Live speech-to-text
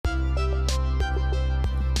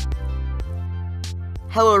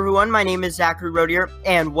Hello everyone, my name is Zachary Rodier,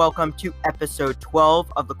 and welcome to episode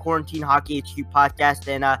 12 of the Quarantine Hockey HQ podcast.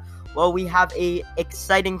 And we have a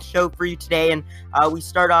exciting show for you today, and we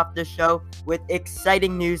start off this show with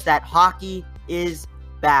exciting news that hockey is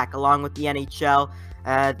back, along with the NHL.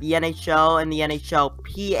 The NHL and the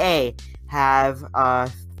NHLPA have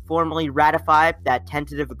formally ratified that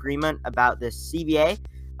tentative agreement about the CBA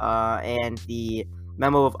and the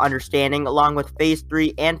Memo of Understanding, along with Phase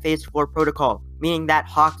 3 and Phase 4 protocol, meaning that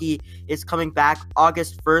hockey is coming back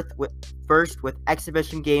August 1st with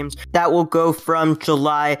exhibition games that will go from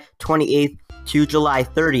July 28th to July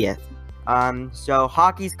 30th. So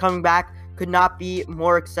hockey's coming back. Could not be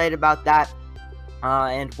more excited about that.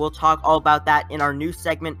 And we'll talk all about that in our new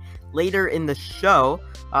segment later in the show.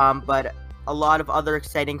 But a lot of other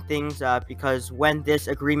exciting things because when this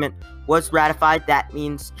agreement was ratified, that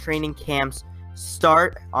means training camps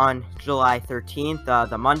start on July 13th,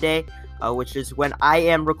 the Monday, which is when I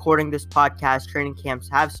am recording this podcast. Training camps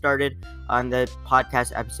have started, and the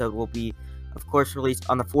podcast episode will be, of course, released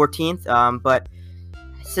on the 14th. But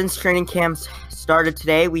since training camps started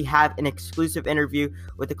today, we have an exclusive interview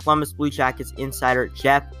with the Columbus Blue Jackets insider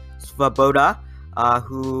Jeff Svoboda,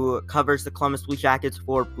 who covers the Columbus Blue Jackets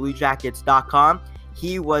for BlueJackets.com.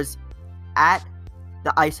 He was at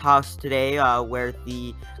the Ice House today, where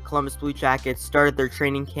the Columbus Blue Jackets started their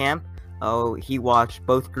training camp. He watched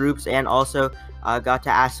both groups and also got to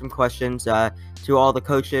ask some questions to all the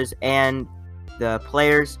coaches and the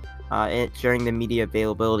players during the media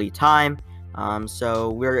availability time. So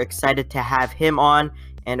we're excited to have him on.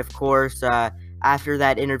 And of course, after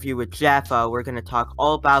that interview with Jeff, we're going to talk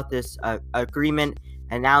all about this agreement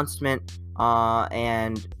announcement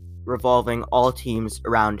and revolving all teams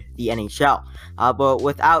around the NHL. But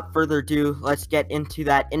without further ado, let's get into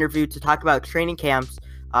that interview to talk about training camps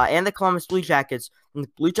and the Columbus Blue Jackets and the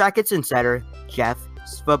Blue Jackets insider, Jeff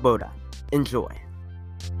Svoboda. Enjoy.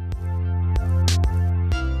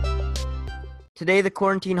 Today, the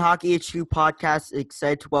Quarantine Hockey HQ podcast is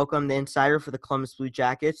excited to welcome the insider for the Columbus Blue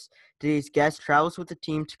Jackets. Today's guest travels with the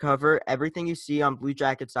team to cover everything you see on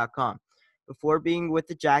BlueJackets.com. Before being with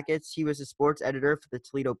the Jackets, he was a sports editor for the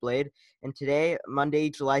Toledo Blade, and today, Monday,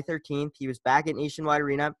 July 13th, he was back at Nationwide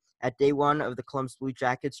Arena at day one of the Columbus Blue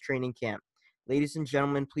Jackets training camp. Ladies and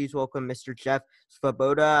gentlemen, please welcome Mr. Jeff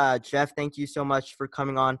Svoboda. Jeff, thank you so much for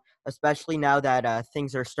coming on, especially now that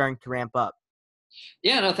things are starting to ramp up.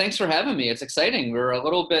 Yeah, no, thanks for having me. It's exciting. We're a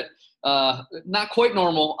little bit not quite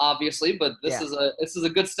normal, obviously, but this is a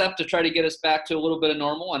good step to try to get us back to a little bit of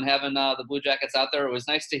normal and having the Blue Jackets out there. It was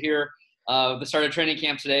nice to hear the start of training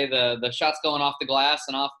camp today, the shots going off the glass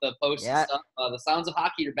and off the posts and stuff. The sounds of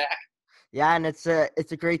hockey are back. Yeah, and it's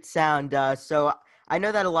a great sound. So I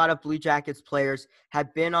know that a lot of Blue Jackets players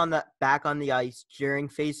have been back on the ice during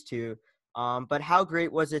Phase 2. But how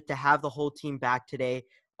great was it to have the whole team back today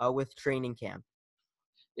with training camp?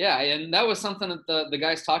 Yeah, and that was something that the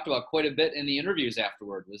guys talked about quite a bit in the interviews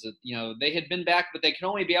afterward. Was that they had been back, but they can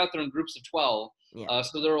only be out there in groups of 12. Yeah.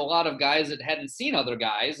 So there were a lot of guys that hadn't seen other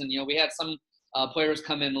guys, and we had some players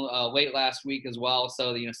come in late last week as well.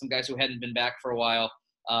 So some guys who hadn't been back for a while.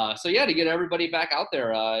 So yeah, to get everybody back out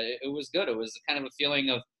there, it was good. It was kind of a feeling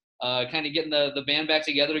of kind of getting the band back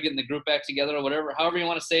together, getting the group back together, or whatever, however you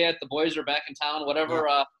want to say it. The boys are back in town, whatever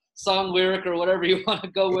song lyric or whatever you want to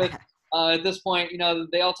go with. At this point,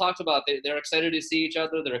 they all talked about they're excited to see each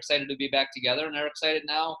other. They're excited to be back together, and they're excited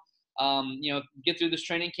now, get through this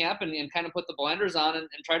training camp and kind of put the blinders on and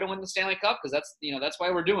try to win the Stanley Cup, because that's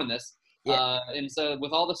why we're doing this. Yeah. And so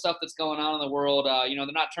with all the stuff that's going on in the world, they're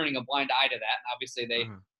not turning a blind eye to that. And obviously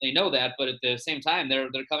they know that, but at the same time, they're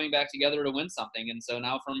coming back together to win something. And so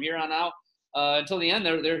now from here on out until the end,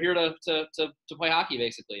 they're here to play hockey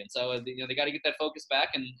basically. And so they got to get that focus back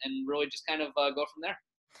and really just kind of go from there.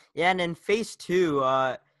 Yeah, and in Phase 2,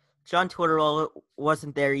 John Tortorella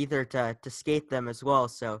wasn't there either to skate them as well.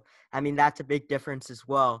 So, I mean, that's a big difference as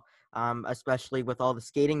well, especially with all the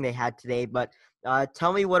skating they had today. But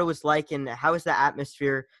tell me what it was like and how was the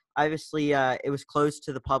atmosphere? Obviously, it was closed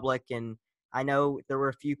to the public, and I know there were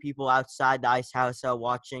a few people outside the Ice House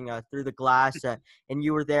watching through the glass, and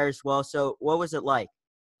you were there as well. So what was it like?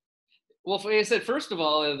 Well, like I said, first of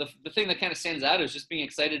all, the thing that kind of stands out is just being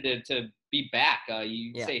excited to be back.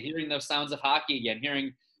 Say hearing those sounds of hockey again,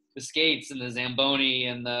 hearing the skates and the Zamboni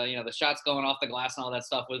and the shots going off the glass and all that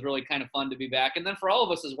stuff was really kind of fun to be back. And then for all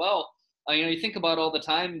of us as well, you think about all the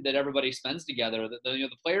time that everybody spends together. The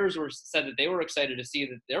players said that they were excited to see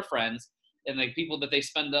that their friends and the people that they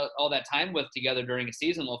spend all that time with together during a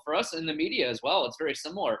season. Well, for us in the media as well, it's very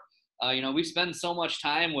similar. We spend so much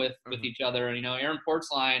time with each other. And Aaron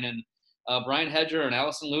Portzline and Brian Hedger and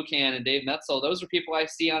Allison Lucan and Dave Metzel, those are people I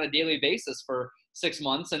see on a daily basis for 6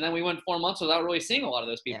 months. And then we went 4 months without really seeing a lot of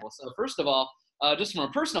those people. Yeah. So first of all, just from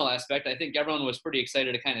a personal aspect, I think everyone was pretty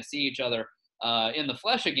excited to kind of see each other in the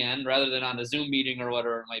flesh again, rather than on a Zoom meeting or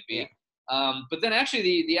whatever it might be. Yeah. But then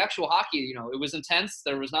actually the actual hockey, it was intense.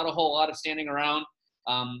 There was not a whole lot of standing around.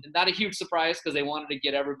 Not a huge surprise because they wanted to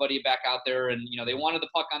get everybody back out there, and they wanted the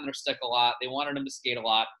puck on their stick a lot. They wanted them to skate a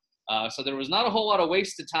lot. So there was not a whole lot of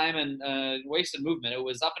wasted time and wasted movement. It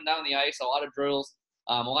was up and down the ice, a lot of drills,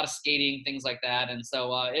 a lot of skating, things like that. And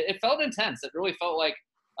so it felt intense. It really felt like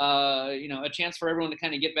a chance for everyone to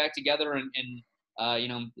kind of get back together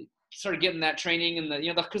and start getting that training.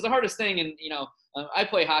 And because the hardest thing, and I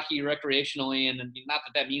play hockey recreationally, and not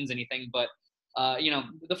that means anything, but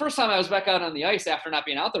the first time I was back out on the ice after not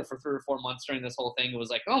being out there for 3 or 4 months during this whole thing, it was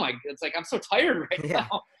like, it's like I'm so tired right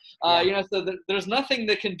now. So there's nothing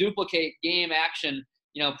that can duplicate game action.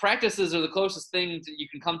 Practices are the closest thing you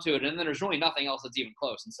can come to it, and then there's really nothing else that's even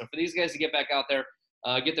close. And so for these guys to get back out there,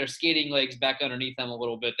 get their skating legs back underneath them a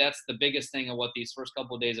little bit, that's the biggest thing of what these first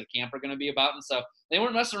couple of days of camp are going to be about. And so they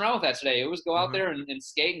weren't messing around with that today. It was go out there and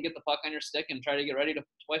skate and get the puck on your stick and try to get ready to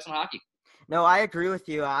play some hockey. No, I agree with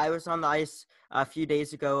you. I was on the ice a few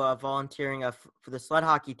days ago volunteering for the sled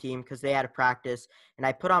hockey team because they had a practice, and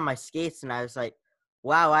I put on my skates, and I was like,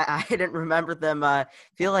 wow, I didn't remember them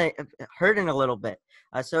hurting a little bit.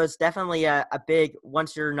 So it's definitely a big,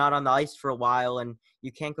 once you're not on the ice for a while and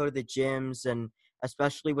you can't go to the gyms, and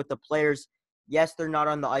especially with the players, yes, they're not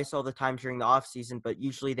on the ice all the time during the off season, but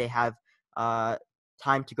usually they have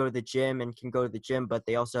time to go to the gym and can go to the gym, but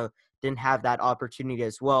they also didn't have that opportunity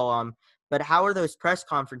as well. But how are those press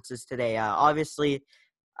conferences today? Obviously,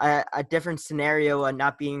 a different scenario,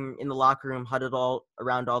 not being in the locker room huddled all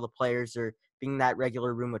around all the players, or being in that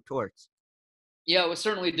regular room with Torts. Yeah, it was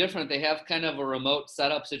certainly different. They have kind of a remote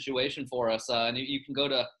setup situation for us, and you can go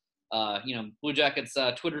to Blue Jackets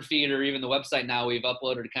Twitter feed or even the website now. We've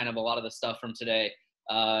uploaded kind of a lot of the stuff from today,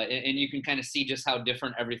 and you can kind of see just how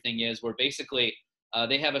different everything is. Where basically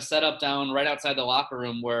they have a setup down right outside the locker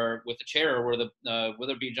room where with a chair where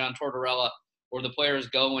whether it be John Tortorella or the players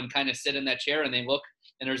go and kind of sit in that chair and they look,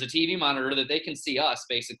 and there's a TV monitor that they can see us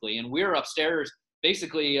basically, and we're upstairs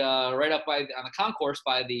basically right up on the concourse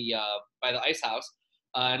by the ice house,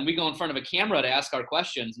 and we go in front of a camera to ask our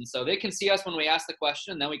questions, and so they can see us when we ask the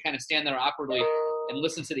question, and then we kind of stand there awkwardly and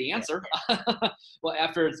listen to the answer well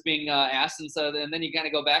after it's being asked, and then you kind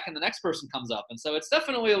of go back and the next person comes up, and so it's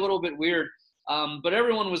definitely a little bit weird. But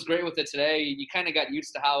everyone was great with it today. You kind of got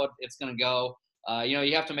used to how it's going to go.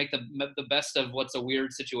 You have to make the best of what's a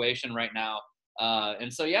weird situation right now.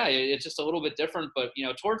 And so, yeah, it's just a little bit different. But,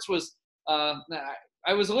 Torts was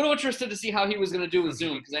I was a little interested to see how he was going to do with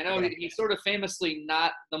Zoom, because I know he's sort of famously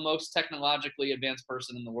not the most technologically advanced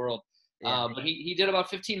person in the world. But he did about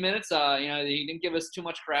 15 minutes. He didn't give us too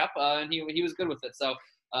much crap, and he was good with it. So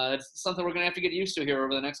it's something we're going to have to get used to here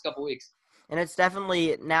over the next couple weeks. And it's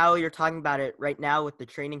definitely, now you're talking about it right now with the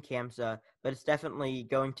training camps, but it's definitely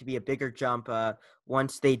going to be a bigger jump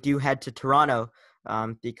once they do head to Toronto,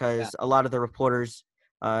 because a lot of the reporters,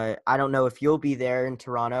 I don't know if you'll be there in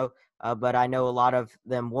Toronto, but I know a lot of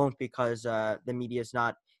them won't because the media is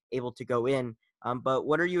not able to go in. But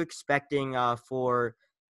what are you expecting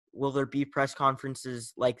will there be press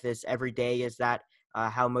conferences like this every day? Is that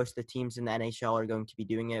how most of the teams in the NHL are going to be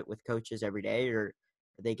doing it, with coaches every day, or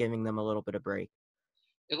are they giving them a little bit of break?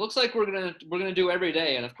 It looks like we're gonna do every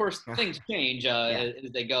day, and of course things change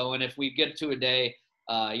as they go. And if we get to a day,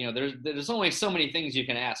 there's only so many things you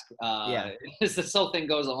can ask as this whole thing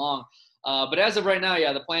goes along. But as of right now,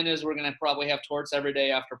 the plan is we're gonna probably have Torts every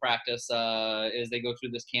day after practice as they go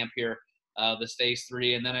through this camp here, this phase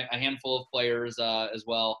 3, and then a handful of players as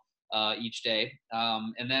well each day.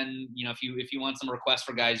 And then if you want some requests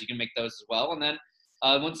for guys, you can make those as well. And then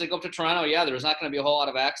once they go up to Toronto, there's not going to be a whole lot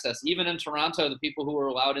of access. Even in Toronto, the people who are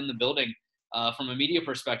allowed in the building from a media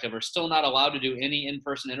perspective are still not allowed to do any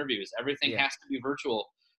in-person interviews. Everything has to be virtual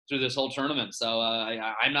through this whole tournament. So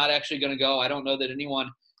I'm not actually going to go. I don't know that anyone,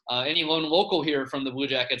 any lone local here from the Blue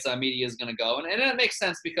Jackets media is going to go. And that makes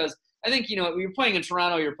sense because I think, you're playing in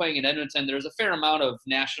Toronto, you're playing in Edmonton. There's a fair amount of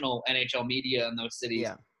national NHL media in those cities.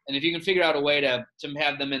 Yeah. And if you can figure out a way to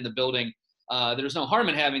have them in the building, there's no harm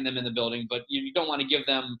in having them in the building, but you don't want to give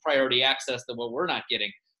them priority access to what we're not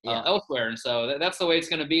getting elsewhere. And so that's the way it's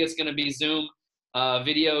going to be. It's going to be Zoom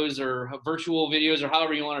videos or virtual videos or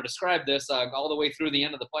however you want to describe this all the way through the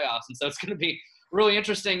end of the playoffs. And so it's going to be really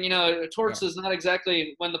interesting. Torts is not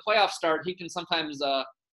exactly, when the playoffs start, he can sometimes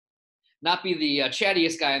not be the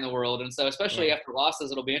chattiest guy in the world. And so especially after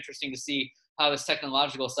losses, it'll be interesting to see how this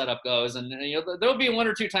technological setup goes. And there'll be 1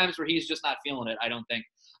 or 2 times where he's just not feeling it, I don't think.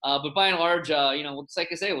 But by and large, it's like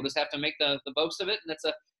I say, we'll just have to make the most of it. And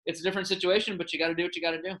it's a different situation, but you got to do what you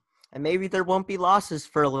got to do. And maybe there won't be losses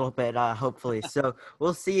for a little bit, hopefully. So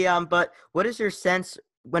we'll see. But what is your sense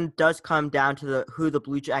when it does come down to who the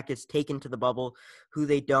Blue Jackets take into the bubble, who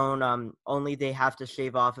they don't? Only they have to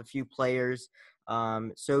shave off a few players.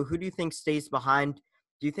 So who do you think stays behind?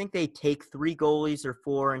 Do you think they take 3 goalies or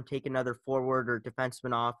 4 and take another forward or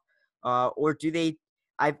defenseman off? Or do they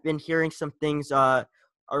 – I've been hearing some things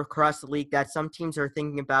across the league that some teams are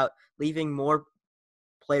thinking about leaving more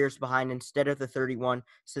players behind instead of the 31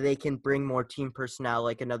 so they can bring more team personnel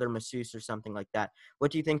like another masseuse or something like that.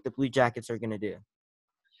 What do you think the Blue Jackets are going to do?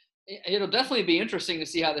 It'll definitely be interesting to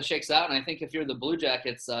see how this shakes out. And I think if you're the Blue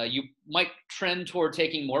Jackets, you might trend toward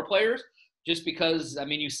taking more players just because, I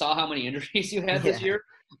mean, you saw how many injuries you had this year.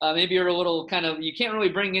 Maybe you're a little you can't really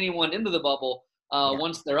bring anyone into the bubble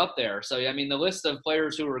once they're up there. So, I mean, the list of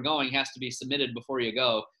players who are going has to be submitted before you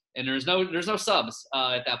go. And there's no subs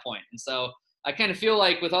at that point. And so I kind of feel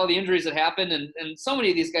like with all the injuries that happened, and so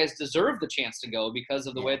many of these guys deserve the chance to go because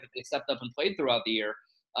of the way that they stepped up and played throughout the year,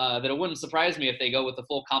 that it wouldn't surprise me if they go with the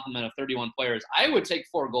full complement of 31 players. I would take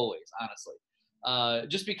 4 goalies, honestly,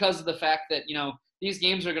 just because of the fact that, these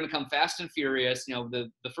games are going to come fast and furious.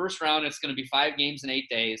 The first round, it's going to be 5 games in 8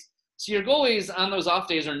 days. So your goalies on those off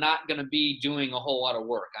days are not going to be doing a whole lot of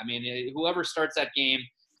work. I mean, whoever starts that game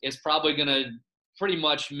is probably going to pretty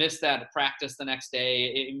much miss that practice the next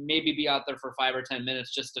day. It maybe be out there for 5 or 10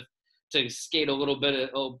 minutes just to skate a little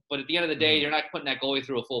bit. But at the end of the day, you're not putting that goalie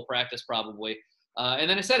through a full practice probably. And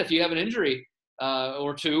then I said, if you have an injury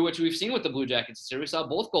or 2, which we've seen with the Blue Jackets this year, we saw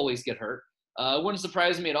both goalies get hurt. It wouldn't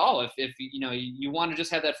surprise me at all if you want to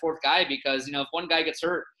just have that 4th guy because, if one guy gets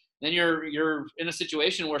hurt, then you're in a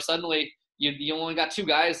situation where suddenly you only got 2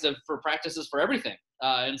 guys for practices for everything.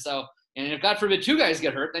 And if God forbid 2 guys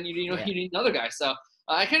get hurt, then you need another guy. So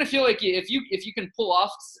I kind of feel like if you can pull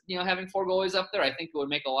off, having 4 goalies up there, I think it would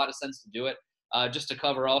make a lot of sense to do it just to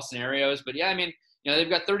cover all scenarios. But yeah, I mean, they've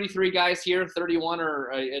got 33 guys here, 31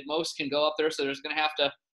 or at most can go up there. So there's going to have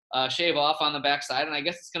to shave off on the backside. And I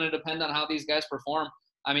guess it's going to depend on how these guys perform.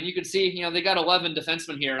 I mean, you could see, they got 11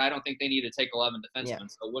 defensemen here, and I don't think they need to take 11 defensemen. Yeah.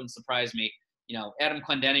 So it wouldn't surprise me. Adam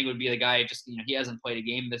Clendenning would be the guy. Just, he hasn't played a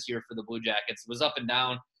game this year for the Blue Jackets. Was up and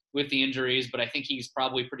down with the injuries, but I think he's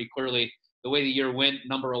probably pretty clearly, the way the year went,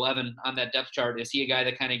 number 11 on that depth chart. Is he a guy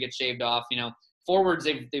that kind of gets shaved off? Forwards,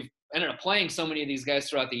 they've ended up playing so many of these guys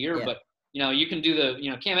throughout the year, but, you can do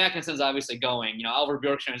Cam Atkinson's obviously going. Oliver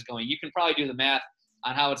Bjorkstrand is going. You can probably do the math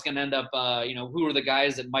on how it's going to end up, who are the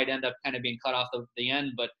guys that might end up kind of being cut off the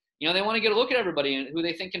end. But, they want to get a look at everybody and who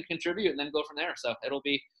they think can contribute and then go from there. So it'll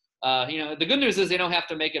be, the good news is they don't have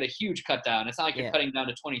to make it a huge cut down. It's not like you're cutting down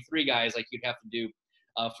to 23 guys like you'd have to do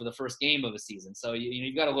for the first game of a season. So,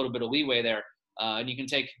 you've got a little bit of leeway there. And you can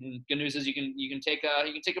take, good news is you can take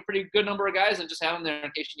a pretty good number of guys and just have them there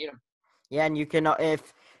in case you need them. Yeah, and you can,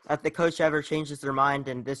 if the coach ever changes their mind,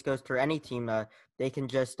 and this goes for any team, they can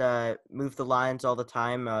just move the lines all the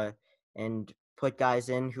time and put guys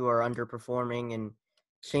in who are underperforming and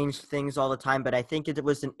change things all the time. But I think it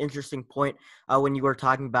was an interesting point when you were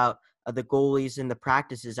talking about the goalies in the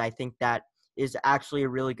practices. I think that is actually a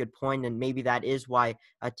really good point, and maybe that is why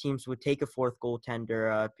teams would take a 4th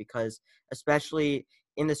goaltender because especially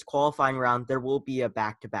in this qualifying round, there will be a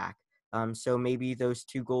back-to-back. So maybe those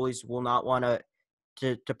 2 goalies will not want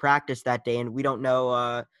to practice that day, and we don't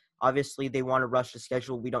know. Obviously, they want to rush the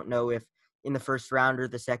schedule. We don't know if in the first round or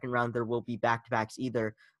the second round there will be back-to-backs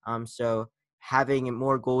either. So having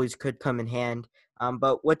more goalies could come in hand.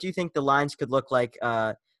 But what do you think the lines could look like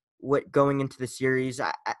going into the series?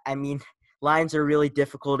 I mean, lines are really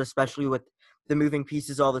difficult, especially with the moving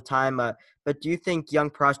pieces all the time. But do you think young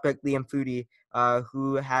prospect Liam Foudy,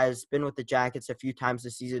 who has been with the Jackets a few times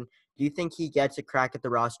this season, do you think he gets a crack at the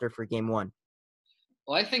roster for Game 1?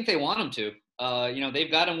 Well, I think they want him to.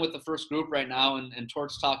 They've got him with the first group right now, and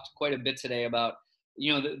Torts talked quite a bit today about,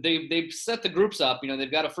 they've set the groups up.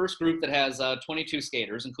 They've got a first group that has 22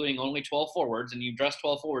 skaters, including only 12 forwards, and you dress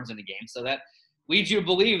 12 forwards in a game. So that leads you to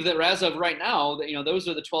believe that as of right now, that, those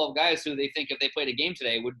are the 12 guys who they think if they played a game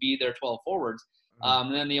today would be their 12 forwards.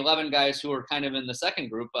 And then the 11 guys who are kind of in the second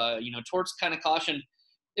group, Torts kind of cautioned.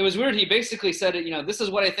 It was weird. He basically said, this is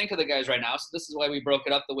what I think of the guys right now. So this is why we broke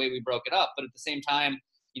it up the way we broke it up. But at the same time,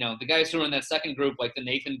 the guys who are in that second group, like the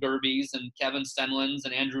Nathan Gerbys and Kevin Stenlins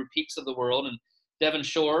and Andrew Peaks of the world and Devin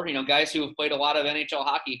Shore, guys who have played a lot of NHL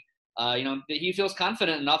hockey, he feels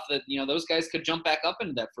confident enough that, those guys could jump back up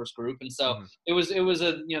into that first group. And so it was there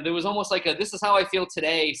was almost like this is how I feel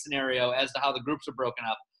today scenario as to how the groups are broken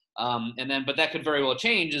up. But that could very well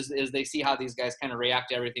change as they see how these guys kind of react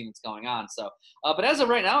to everything that's going on. So, but as of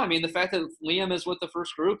right now, I mean, the fact that Liam is with the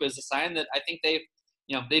first group is a sign that I think they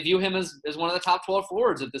view him as one of the top 12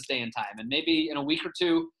 forwards at this day and time. And maybe in a week or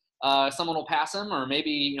two, someone will pass him, or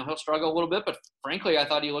maybe he'll struggle a little bit. But frankly, I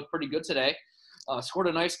thought he looked pretty good today. Scored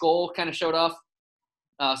a nice goal, kind of showed off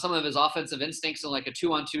some of his offensive instincts in like a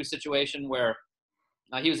 2-on-2 situation where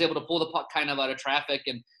he was able to pull the puck kind of out of traffic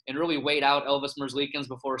and really wait out Elvis Merzlikins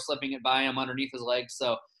before slipping it by him underneath his legs.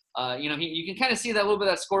 So, you can kind of see that little bit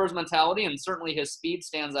of that scorer's mentality, and certainly his speed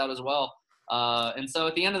stands out as well. And so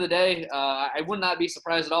at the end of the day, I would not be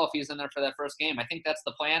surprised at all if he's in there for that first game. I think that's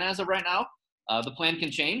the plan as of right now. The plan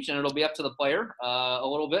can change, and it'll be up to the player a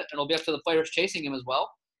little bit, and it'll be up to the players chasing him as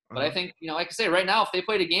well. But I think, like I say, right now, if they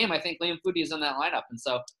played a game, I think Liam Foudy is in that lineup. And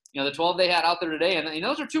so, the 12 they had out there today, and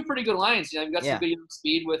those are two pretty good lines. You've got some good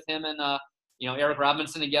speed with him and, Eric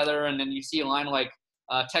Robinson together. And then you see a line like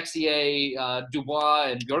Texier, Dubois,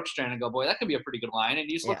 and Bjorkstrand and go, boy, that could be a pretty good line. And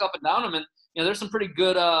you just look up and down them, and, there's some pretty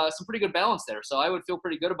good balance there. So I would feel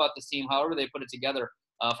pretty good about this team, however they put it together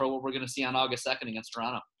for what we're going to see on August 2nd against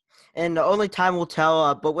Toronto. And only time will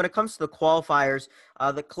tell. But when it comes to the qualifiers,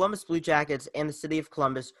 the Columbus Blue Jackets and the city of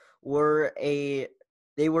Columbus were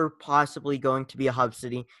possibly going to be a hub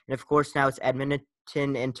city. And, of course, now it's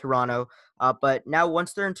Edmonton and Toronto. But now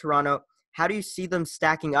once they're in Toronto, how do you see them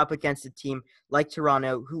stacking up against a team like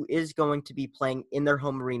Toronto, who is going to be playing in their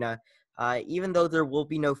home arena? Even though there will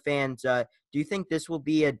be no fans, do you think this will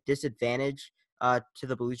be a disadvantage to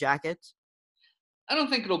the Blue Jackets? I don't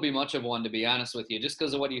think it'll be much of one, to be honest with you, just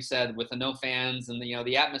because of what you said with the no fans, and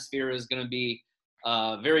the atmosphere is going to be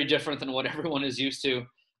very different than what everyone is used to.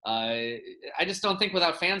 I just don't think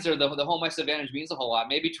without fans there, the home ice advantage means a whole lot.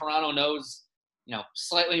 Maybe Toronto knows,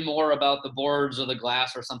 slightly more about the boards or the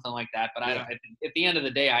glass or something like that. But at the end of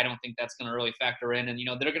the day, I don't think that's going to really factor in. And,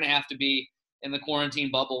 they're going to have to be in the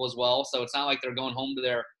quarantine bubble as well. So it's not like they're going home to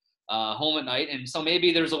their home at night. And so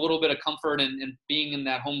maybe there's a little bit of comfort in being in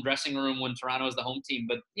that home dressing room when Toronto is the home team.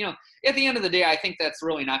 But, at the end of the day, I think that's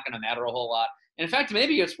really not going to matter a whole lot. And in fact,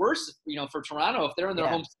 maybe it's worse, for Toronto if they're in their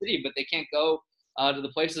home city, but they can't go to the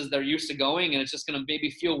places they're used to going. And it's just going to maybe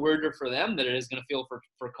feel weirder for them than it is going to feel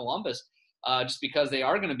for Columbus, just because they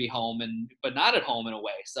are going to be home but not at home in a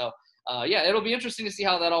way. So, it'll be interesting to see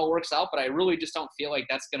how that all works out. But I really just don't feel like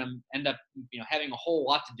that's going to end up, having a whole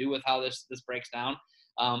lot to do with how this breaks down.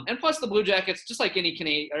 And plus the Blue Jackets, just like any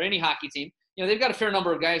Canadian or any hockey team, they've got a fair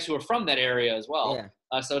number of guys who are from that area as well.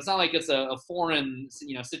 Yeah. So it's not like it's a foreign,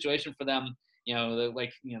 situation for them.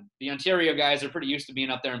 The Ontario guys are pretty used to being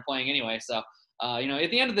up there and playing anyway. So,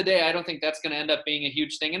 at the end of the day, I don't think that's going to end up being a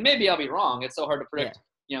huge thing. And maybe I'll be wrong. It's so hard to predict.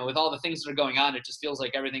 Yeah. With all the things that are going on, it just feels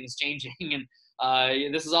like everything is changing.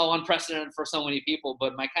 And this is all unprecedented for so many people.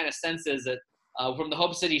 But my kind of sense is that from the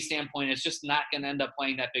hub city standpoint, it's just not going to end up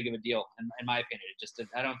playing that big of a deal, in my opinion.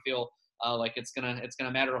 I don't feel like it's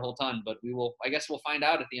gonna matter a whole ton. But I guess we'll find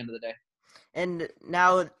out at the end of the day. And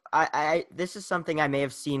now, this is something I may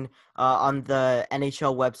have seen on the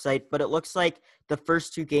NHL website, but it looks like the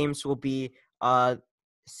first two games will be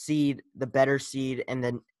seed, the better seed, and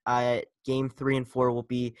then game 3 and 4 will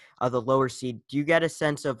be the lower seed. Do you get a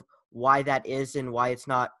sense of why that is, and why it's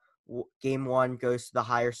not game 1 goes to the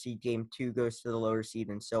higher seed, game 2 goes to the lower seed,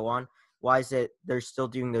 and so on? Why is it they're still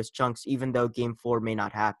doing those chunks even though game 4 may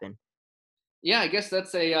not happen? Yeah, I guess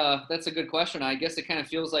that's a good question. I guess it kind of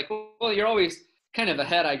feels like, well, you're always kind of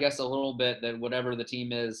ahead, I guess, a little bit, that whatever the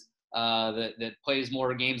team is that plays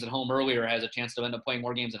more games at home earlier has a chance to end up playing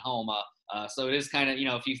more games at home. So it is kind of,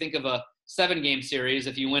 if you think of a 7-game series,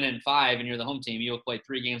 if you win in 5 and you're the home team, you'll play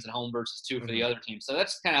 3 games at home versus 2 for the other team. So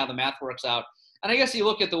that's kind of how the math works out. And I guess you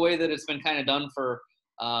look at the way that it's been kind of done for,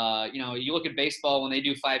 you look at baseball when they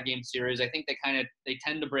do 5-game series. I think they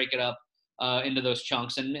tend to break it up into those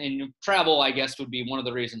chunks, and travel, I guess, would be one of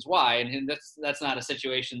the reasons why. And that's not a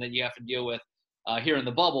situation that you have to deal with here in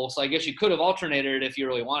the bubble. So I guess you could have alternated it if you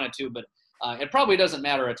really wanted to, but it probably doesn't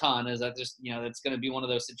matter a ton. Is that just it's going to be one of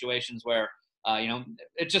those situations where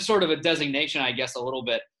it's just sort of a designation, I guess, a little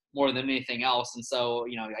bit more than anything else. And so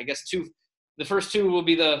I guess the first 2 will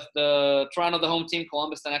be the Toronto, the home team,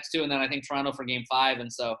 Columbus the next 2, and then I think Toronto for game 5.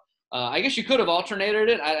 And so I guess you could have alternated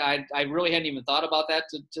it. I really hadn't even thought about that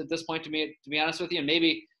to this point, to be honest with you. And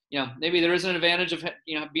maybe there is an advantage of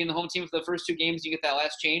being the home team for the first 2 games. You get that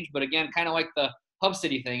last change, but again, kind of like the hub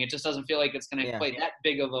city thing, it just doesn't feel like it's going to play that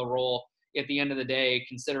big of a role at the end of the day.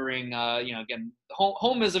 Considering again,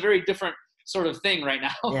 home is a very different sort of thing right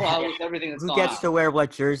now with everything that's going on. Who gets to wear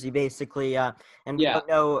what jersey, basically? And we don't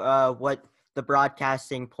know what the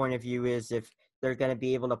broadcasting point of view is, if they're going to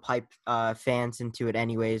be able to pipe fans into it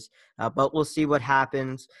anyways. But we'll see what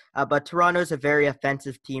happens. But Toronto's a very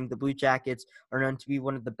offensive team. The Blue Jackets are known to be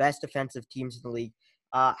one of the best offensive teams in the league.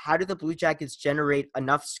 How do the Blue Jackets generate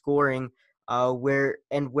enough scoring? Where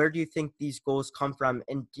do you think these goals come from?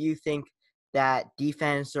 And do you think that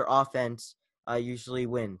defense or offense usually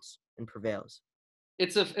wins and prevails?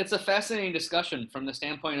 It's a fascinating discussion from the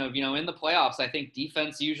standpoint of, in the playoffs, I think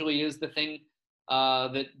defense usually is the thing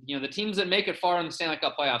that, the teams that make it far in the Stanley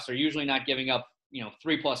Cup playoffs are usually not giving up,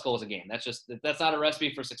 3+ goals a game. That's not a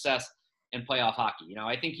recipe for success in playoff hockey.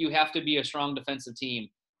 I think you have to be a strong defensive team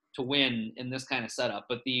to win in this kind of setup,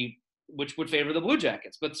 which would favor the Blue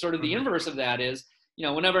Jackets. But sort of the inverse of that is,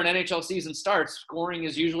 whenever an NHL season starts, scoring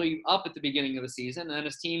is usually up at the beginning of the season. And then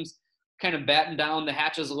as teams kind of batten down the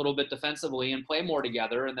hatches a little bit defensively and play more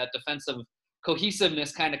together, and that defensive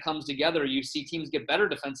cohesiveness kind of comes together, you see teams get better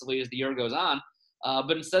defensively as the year goes on.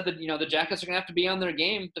 But instead, the Jackets are going to have to be on their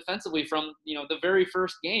game defensively from, the very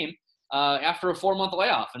first game after a 4-month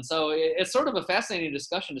layoff. And so it's sort of a fascinating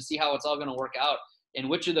discussion to see how it's all going to work out and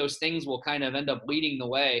which of those things will kind of end up leading the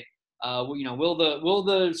way. Will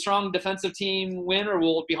the strong defensive team win, or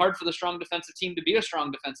will it be hard for the strong defensive team to be a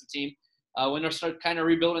strong defensive team when they're start kind of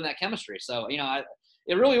rebuilding that chemistry? So,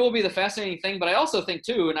 it really will be the fascinating thing. But I also think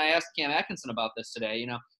too, and I asked Cam Atkinson about this today,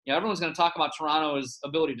 everyone's going to talk about Toronto's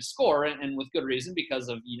ability to score, and with good reason, because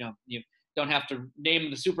of, you don't have to name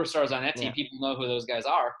the superstars on that team. Yeah. People know who those guys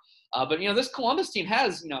are. But this Columbus team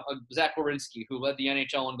has, a Zach Werenski, who led the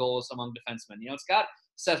NHL in goals among defensemen. It's got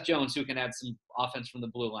Seth Jones, who can add some offense from the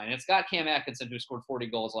blue line. It's got Cam Atkinson, who scored 40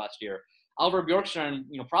 goals last year. Oliver Bjorkstrand,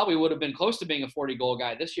 probably would have been close to being a 40-goal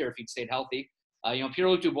guy this year if he'd stayed healthy.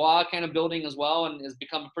 Pierre-Luc Dubois kind of building as well and has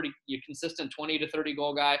become a pretty consistent 20 to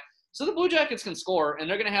 30-goal guy. So the Blue Jackets can score, and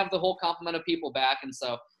they're going to have the whole complement of people back. And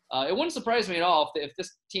so it wouldn't surprise me at all if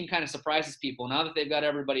this team kind of surprises people now that they've got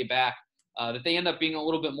everybody back, that they end up being a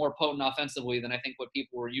little bit more potent offensively than I think what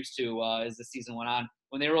people were used to as the season went on,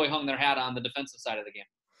 when they really hung their hat on the defensive side of the game.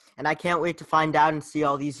 And I can't wait to find out and see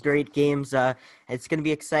all these great games. It's going to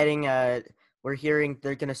be exciting. We're hearing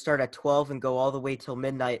they're going to start at 12 and go all the way till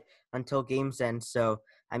midnight until games end. So,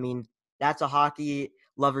 I mean, that's a hockey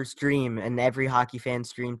lover's dream and every hockey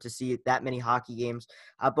fan's dream to see that many hockey games.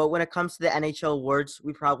 But when it comes to the NHL awards,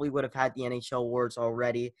 we probably would have had the NHL awards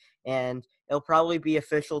already, and it'll probably be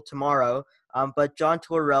official tomorrow. But John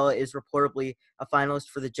Tortorella is reportedly a finalist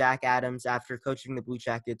for the Jack Adams after coaching the Blue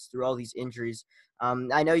Jackets through all these injuries.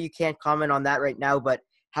 I know you can't comment on that right now, but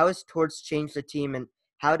how has Torts changed the team, and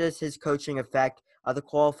how does his coaching affect the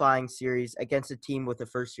qualifying series against a team with a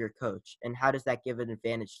first-year coach? And how does that give an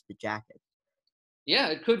advantage to the Jackets? Yeah,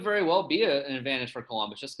 it could very well be an advantage for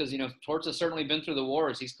Columbus, just because, Torts has certainly been through the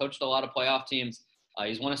wars. He's coached a lot of playoff teams.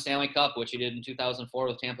 He's won a Stanley Cup, which he did in 2004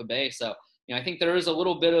 with Tampa Bay. So, I think there is a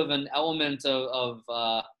little bit of an element of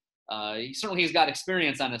certainly he's got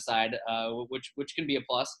experience on his side, which can be a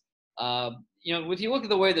plus. If you look at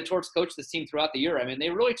the way the Torts coached this team throughout the year, I mean,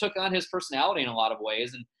 they really took on his personality in a lot of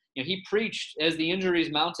ways. And, he preached as the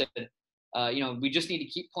injuries mounted, we just need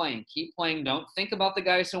to keep playing. Don't think about the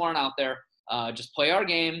guys who aren't out there. Just play our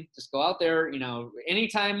game. Just go out there.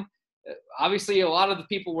 Anytime. Obviously, a lot of the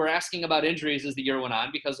people were asking about injuries as the year went on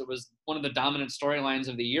because it was one of the dominant storylines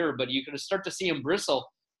of the year. But you could start to see him bristle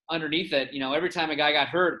underneath it. Every time a guy got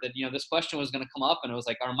hurt, that this question was going to come up, and it was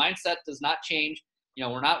like our mindset does not change.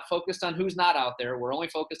 We're not focused on who's not out there. We're only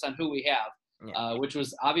focused on who we have. Yeah. Which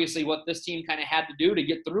was obviously what this team kind of had to do to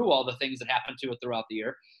get through all the things that happened to it throughout the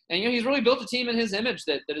year. And he's really built a team in his image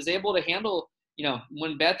that is able to handle.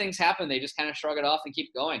 When bad things happen, they just kind of shrug it off and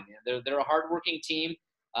keep going. They're a hardworking team.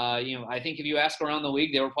 I think if you ask around the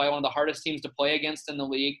league, they were probably one of the hardest teams to play against in the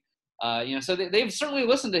league. So they've certainly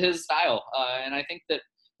listened to his style. And I think that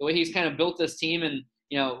the way he's kind of built this team, and,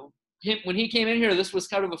 when he came in here, this was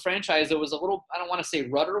kind of a franchise that was a little, I don't want to say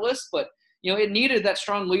rudderless, but, it needed that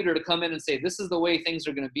strong leader to come in and say, this is the way things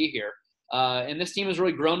are going to be here. And this team has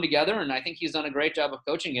really grown together, and I think he's done a great job of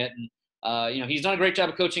coaching it. And, he's done a great job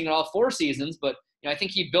of coaching it all 4 seasons, but I think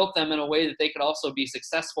he built them in a way that they could also be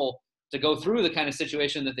successful to go through the kind of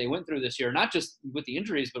situation that they went through this year, not just with the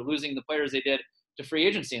injuries, but losing the players they did to free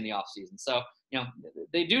agency in the offseason. So,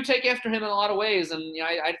 they do take after him in a lot of ways. And,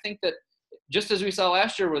 I think that just as we saw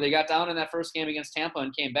last year where they got down in that first game against Tampa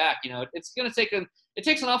and came back, it's going to take it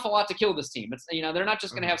takes an awful lot to kill this team. It's, they're not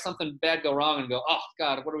just going to have something bad go wrong and go, oh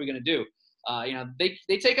God, what are we going to do?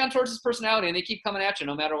 They take on towards his personality, and they keep coming at you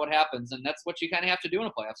no matter what happens. And that's what you kind of have to do in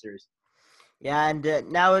a playoff series. Yeah. And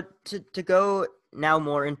now to go now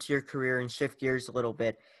more into your career and shift gears a little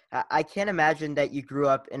bit. I can't imagine that you grew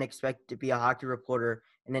up and expect to be a hockey reporter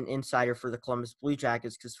and an insider for the Columbus Blue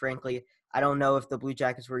Jackets because, frankly, I don't know if the Blue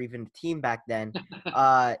Jackets were even a team back then.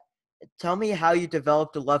 Tell me how you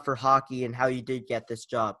developed a love for hockey and how you did get this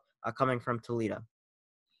job coming from Toledo.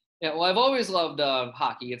 Yeah, well, I've always loved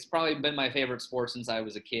hockey. It's probably been my favorite sport since I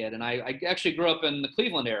was a kid. And I actually grew up in the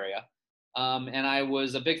Cleveland area. And I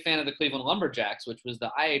was a big fan of the Cleveland Lumberjacks, which was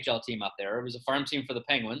the IHL team out there. It was a farm team for the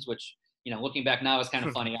Penguins, which, looking back now is kind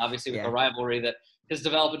of funny, obviously, with the rivalry that has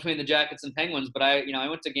developed between the Jackets and Penguins. But I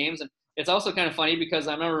went to games, and it's also kind of funny because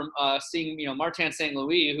I remember seeing, Martin St.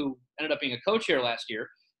 Louis, who ended up being a coach here last year,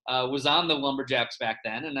 was on the Lumberjacks back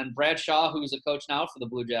then. And then Brad Shaw, who's a coach now for the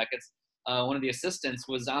Blue Jackets, one of the assistants,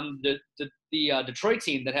 was on the Detroit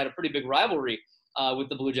team that had a pretty big rivalry with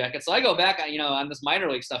the Blue Jackets. So I go back, on this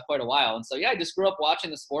minor league stuff quite a while. And so, I just grew up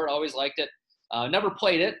watching the sport, always liked it. Never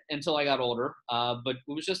played it until I got older, but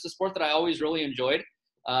it was just a sport that I always really enjoyed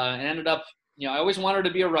and ended up, I always wanted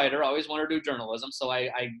to be a writer. I always wanted to do journalism. So I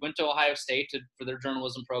went to Ohio State for their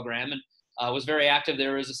journalism program and was very active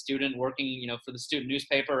there as a student working, for the student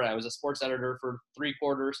newspaper. I was a sports editor for 3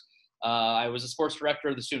 quarters. I was a sports director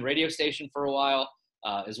of the student radio station for a while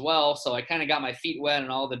as well. So I kind of got my feet wet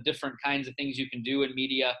and all the different kinds of things you can do in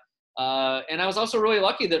media. And I was also really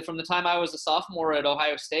lucky that from the time I was a sophomore at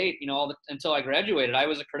Ohio State, until I graduated, I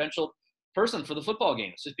was a credentialed person for the football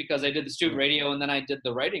games just because I did the student radio and then I did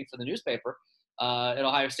the writing for the newspaper at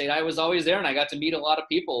Ohio State. I was always there and I got to meet a lot of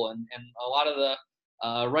people and a lot of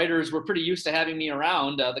the writers were pretty used to having me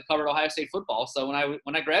around that covered Ohio State football. So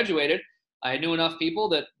when I graduated, I knew enough people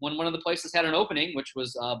that when one of the places had an opening, which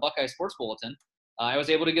was Buckeye Sports Bulletin, I was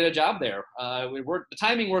able to get a job there. The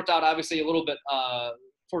timing worked out obviously a little bit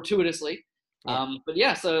fortuitously.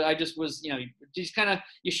 But so I just was, just kind of,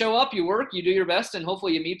 you show up, you work, you do your best, and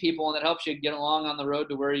hopefully you meet people, and that helps you get along on the road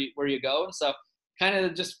to where you go. And so kind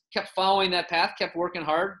of just kept following that path, kept working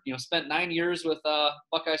hard, spent 9 years with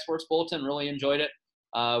Buckeye Sports Bulletin, really enjoyed it.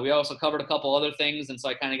 We also covered a couple other things, and so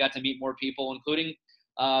I kind of got to meet more people, including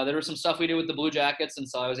there was some stuff we did with the Blue Jackets, and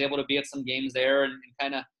so I was able to be at some games there and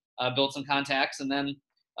kind of build some contacts. And then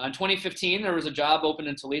in 2015, there was a job open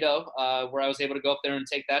in Toledo where I was able to go up there and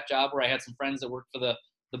take that job where I had some friends that worked for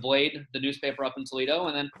the Blade, the newspaper up in Toledo,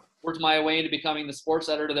 and then worked my way into becoming the sports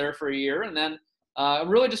editor there for a year. And then I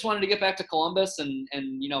really just wanted to get back to Columbus and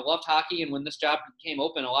loved hockey. And when this job came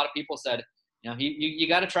open, a lot of people said, you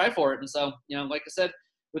got to try for it. And so, like I said,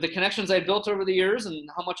 with the connections I built over the years and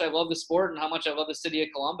how much I love the sport and how much I love the city of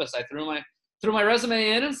Columbus, I threw my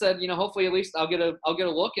resume in and said, hopefully at least I'll get a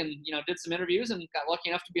look, and did some interviews and got lucky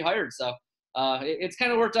enough to be hired. So it's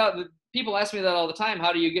kind of worked out. People ask me that all the time.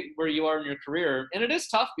 How do you get where you are in your career? And it is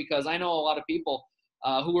tough because I know a lot of people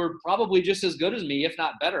who were probably just as good as me, if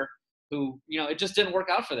not better, who it just didn't work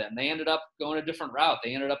out for them. They ended up going a different route.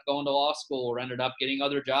 They ended up going to law school or ended up getting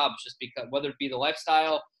other jobs just because, whether it be the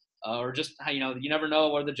lifestyle or just how, you never know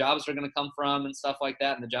where the jobs are going to come from and stuff like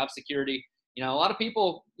that, and the job security. A lot of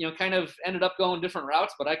people, kind of ended up going different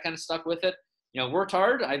routes, but I kind of stuck with it. Worked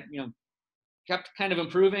hard. I, kept kind of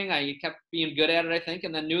improving. I kept being good at it, I think,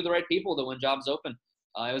 and then knew the right people that when jobs open,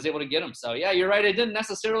 I was able to get them. So yeah, you're right. I didn't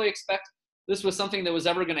necessarily expect this was something that was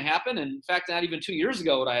ever going to happen. And in fact, not even 2 years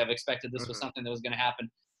ago would I have expected this was something that was going to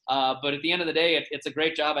happen. But at the end of the day, it's a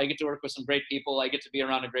great job. I get to work with some great people. I get to be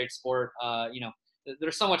around a great sport.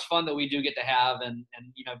 There's so much fun that we do get to have, and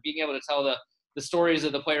being able to tell the stories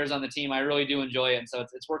of the players on the team, I really do enjoy it. And so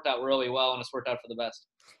it's worked out really well, and it's worked out for the best.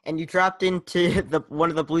 And you dropped into one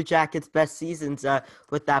of the Blue Jackets' best seasons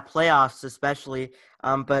with that playoffs, especially.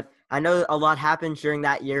 But I know a lot happened during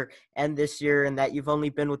that year and this year, and that you've only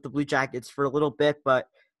been with the Blue Jackets for a little bit. But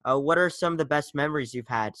what are some of the best memories you've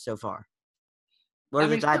had so far?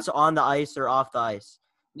 Whether that's on the ice or off the ice.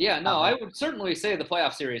 Yeah, no, I would certainly say the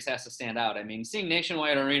playoff series has to stand out. I mean, seeing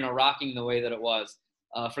Nationwide Arena rocking the way that it was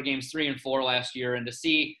for games 3 and 4 last year, and to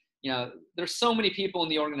see, there's so many people in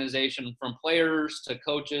the organization, from players to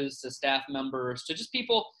coaches to staff members to just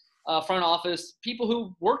people, front office, people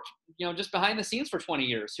who worked, just behind the scenes for 20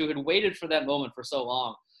 years, who had waited for that moment for so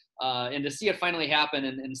long. And to see it finally happen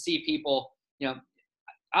and see people,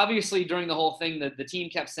 obviously during the whole thing that the team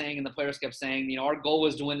kept saying and the players kept saying, our goal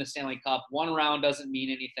was to win the Stanley Cup. One round doesn't mean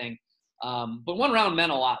anything. But one round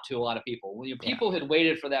meant a lot to a lot of people. People had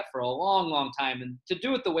waited for that for a long, long time. And to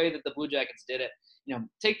do it the way that the Blue Jackets did it,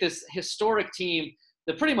 take this historic team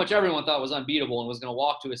that pretty much everyone thought was unbeatable and was going to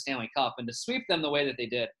walk to a Stanley Cup, and to sweep them the way that they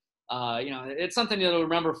did, it's something you'll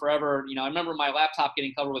remember forever. I remember my laptop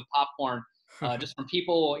getting covered with popcorn just from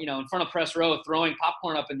people, in front of press row throwing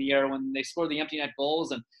popcorn up in the air when they scored the empty net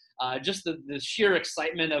goals, and just the sheer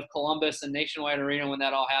excitement of Columbus and Nationwide Arena when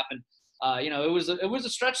that all happened. it was a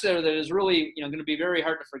stretch there that is really, going to be very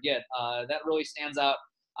hard to forget. That really stands out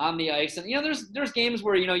on the ice. And, there's games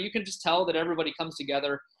where, you can just tell that everybody comes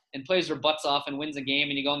together and plays their butts off and wins a game,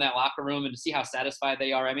 and you go in that locker room and to see how satisfied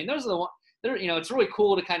they are. I mean, those are the one, it's really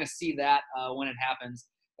cool to kind of see that when it happens.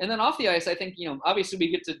 And then off the ice, I think, obviously we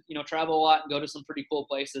get to, travel a lot and go to some pretty cool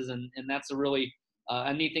places, and that's a really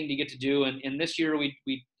a neat thing to get to do. And this year we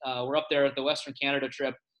were up there at the Western Canada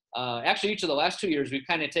trip. Actually, each of the last 2 years, we've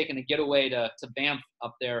kind of taken a getaway to Banff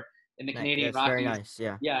up there in the Canadian Rockies. Very nice,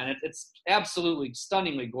 yeah. Yeah, and it's absolutely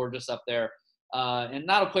stunningly gorgeous up there. And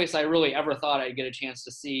not a place I really ever thought I'd get a chance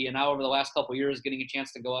to see. And now over the last couple of years, getting a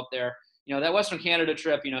chance to go up there, that Western Canada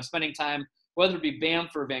trip, spending time, whether it be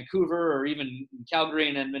Banff or Vancouver or even Calgary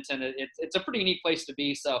and Edmonton, it's a pretty neat place to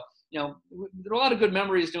be. So, there are a lot of good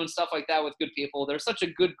memories doing stuff like that with good people. There's such a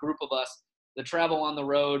good group of us that travel on the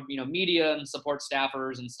road, media and support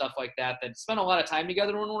staffers and stuff like that spend a lot of time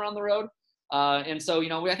together when we're on the road. And so,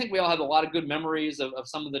 I think we all have a lot of good memories of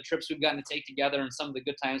some of the trips we've gotten to take together and some of the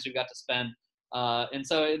good times we've got to spend. And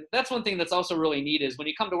so that's one thing that's also really neat is when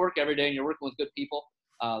you come to work every day and you're working with good people,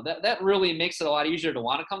 that really makes it a lot easier to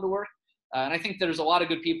want to come to work. And I think there's a lot of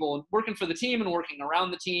good people working for the team and working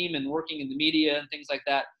around the team and working in the media and things like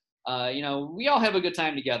that. We all have a good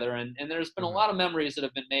time together, and there's been a lot of memories that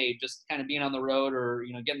have been made just kind of being on the road or,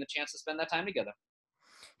 getting the chance to spend that time together.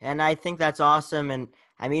 And I think that's awesome. And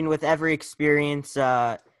I mean, with every experience,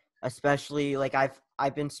 especially like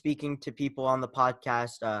I've been speaking to people on the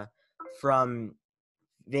podcast from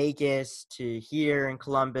Vegas to here in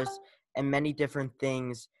Columbus and many different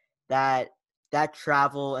things that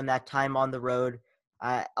travel and that time on the road,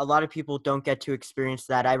 a lot of people don't get to experience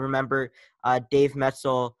that. I remember Dave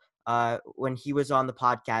Metzel, when he was on the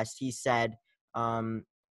podcast, he said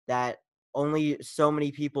that only so many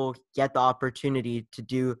people get the opportunity to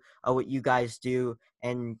do what you guys do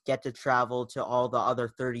and get to travel to all the other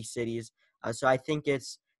 30 cities. So I think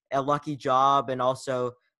it's a lucky job and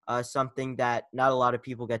also something that not a lot of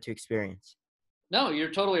people get to experience. No,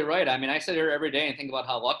 you're totally right. I mean, I sit here every day and think about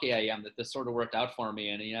how lucky I am that this sort of worked out for me.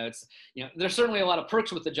 And, there's certainly a lot of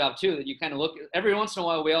perks with the job too, that you kind of look every once in a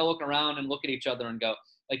while, we all look around and look at each other and go,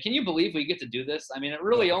 like, can you believe we get to do this? I mean, it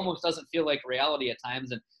really almost doesn't feel like reality at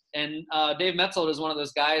times. And Dave Metzel is one of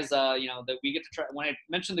those guys, that we get to try. When I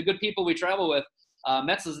mentioned the good people we travel with,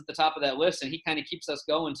 Metz is at the top of that list, and he kind of keeps us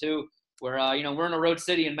going too. Where we're in a road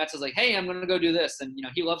city, and Metz is like, hey, I'm going to go do this, and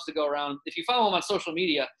he loves to go around. If you follow him on social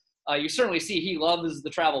media, you certainly see he loves the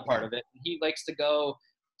travel part of it. He likes to go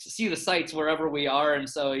to see the sights wherever we are, and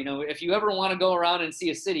so if you ever want to go around and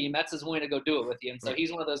see a city, Metz is willing to go do it with you. And so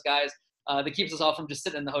he's one of those guys that keeps us all from just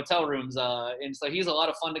sitting in the hotel rooms, and so he's a lot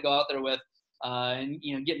of fun to go out there with. And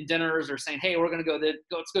getting dinners or saying, hey, we're gonna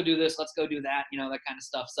let's go do this, let's go do that, that kind of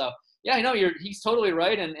stuff. So yeah, I know he's totally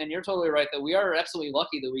right, and you're totally right that we are absolutely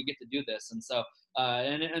lucky that we get to do this. And so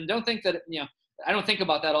and don't think that I don't think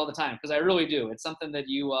about that all the time, because I really do. It's something that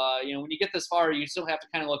when you get this far, you still have to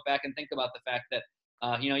kind of look back and think about the fact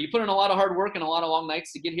that you put in a lot of hard work and a lot of long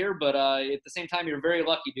nights to get here, but at the same time, you're very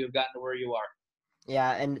lucky to have gotten to where you are.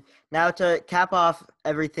 Yeah, and now to cap off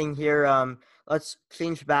everything here, let's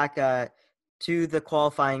change back to the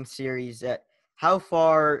qualifying series. How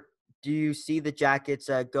far do you see the Jackets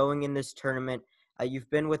going in this tournament? You've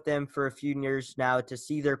been with them for a few years now to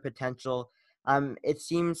see their potential. It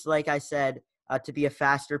seems, like I said, to be a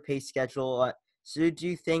faster paced schedule. So do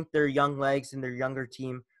you think their young legs and their younger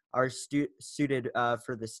team are suited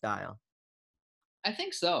for this style? I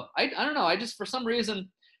think so. I don't know. I just, for some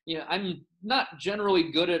reason, I'm not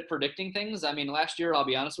generally good at predicting things. I mean, last year, I'll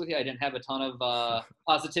be honest with you, I didn't have a ton of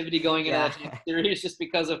positivity going into that series just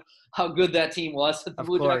because of how good that team was that the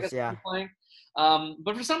Blue Jackets were playing.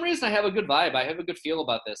 But for some reason, I have a good vibe. I have a good feel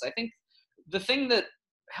about this. I think the thing that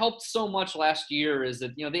helped so much last year is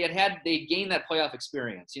that they gained that playoff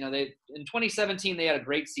experience. In 2017 they had a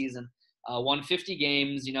great season, won 50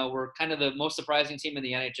 games. Were kind of the most surprising team in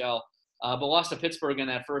the NHL. But lost to Pittsburgh in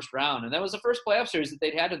that first round. And that was the first playoff series that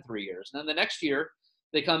they'd had in 3 years. And then the next year,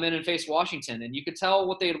 they come in and face Washington. And you could tell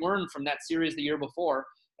what they had learned from that series the year before.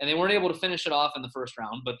 And they weren't able to finish it off in the first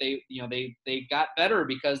round. But they got better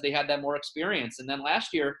because they had that more experience. And then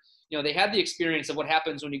last year, they had the experience of what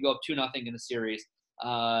happens when you go up 2-0 in a series.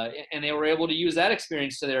 And they were able to use that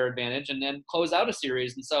experience to their advantage and then close out a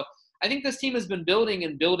series. And so I think this team has been building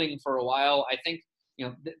and building for a while. I think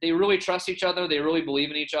they really trust each other. They really believe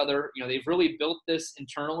in each other. They've really built this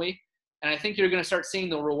internally. And I think you're going to start seeing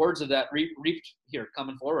the rewards of that reaped here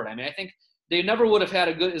coming forward. I mean, I think they never would have had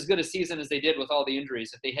as good a season as they did with all the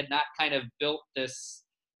injuries if they had not kind of built this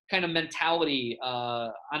kind of mentality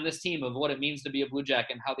on this team of what it means to be a Blue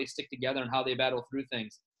Jacket and how they stick together and how they battle through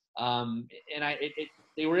things.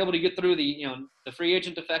 They were able to get through the free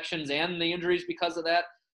agent defections and the injuries because of that.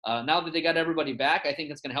 Now that they got everybody back, I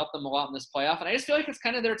think it's going to help them a lot in this playoff. And I just feel like it's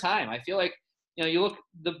kind of their time. I feel like you look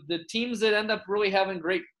the teams that end up really having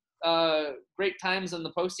great times in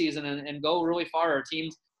the postseason and go really far are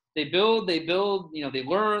teams. They build, they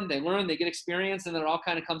learn, they get experience, and then it all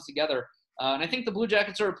kind of comes together. And I think the Blue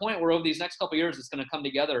Jackets are at a point where over these next couple of years, it's going to come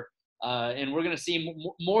together. And we're going to see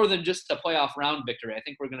more than just a playoff round victory. I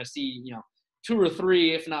think we're going to see, 2 or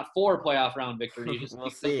 3, if not 4 playoff round victories just we'll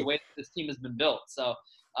because see. of the way this team has been built. So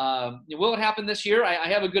will it happen this year? I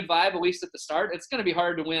have a good vibe, at least at the start. It's going to be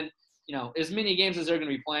hard to win, as many games as they're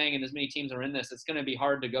going to be playing and as many teams are in this. It's going to be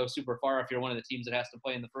hard to go super far if you're one of the teams that has to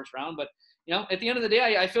play in the first round. But, at the end of the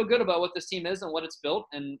day, I feel good about what this team is and what it's built.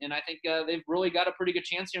 And I think they've really got a pretty good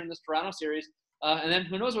chance here in this Toronto series. And then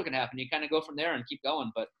who knows what can happen. You kind of go from there and keep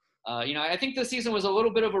going. But, I think this season was a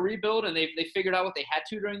little bit of a rebuild, and they figured out what they had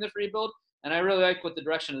to during this rebuild. And I really like what the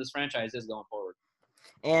direction of this franchise is going forward.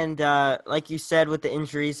 And like you said, with the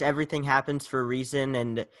injuries, everything happens for a reason,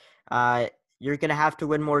 and you're gonna have to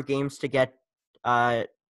win more games to get to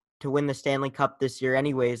win the Stanley Cup this year,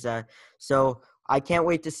 anyways. So I can't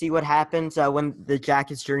wait to see what happens when the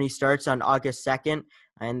Jackets journey starts on August 2nd,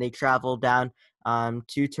 and they travel down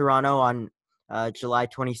to Toronto on July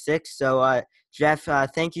 26th. So Jeff,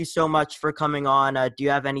 thank you so much for coming on. Do you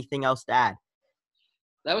have anything else to add?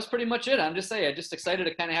 That was pretty much it. I'm just excited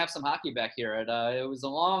to kind of have some hockey back here. It was a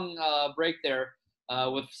long break there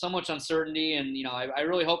with so much uncertainty, and I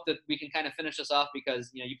really hope that we can kind of finish this off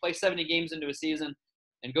because you play 70 games into a season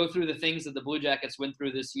and go through the things that the Blue Jackets went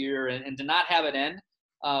through this year, and to not have it end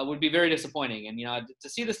would be very disappointing. And to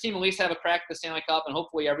see this team at least have a crack at the Stanley Cup, and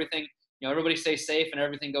hopefully everything, everybody stays safe and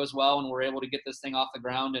everything goes well, and we're able to get this thing off the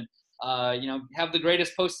ground and have the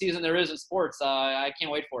greatest postseason there is in sports. I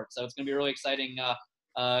can't wait for it. So it's going to be really exciting.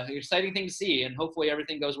 Exciting thing to see, and hopefully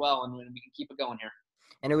everything goes well and we can keep it going here.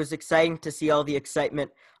 And it was exciting to see all the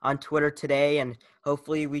excitement on Twitter today, and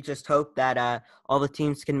hopefully we just hope that all the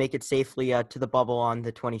teams can make it safely to the bubble on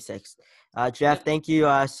the 26th. Jeff, thank you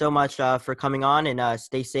so much for coming on, and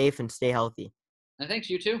stay safe and stay healthy. And thanks,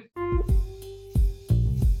 you too.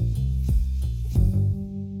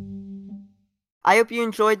 I hope you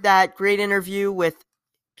enjoyed that great interview with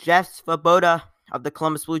Jeff Svoboda of the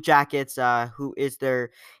Columbus Blue Jackets, who is their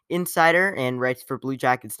insider and writes for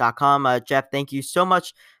BlueJackets.com. Jeff, thank you so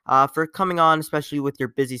much for coming on, especially with your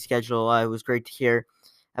busy schedule. It was great to hear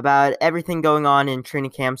about everything going on in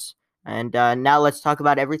training camps. And now let's talk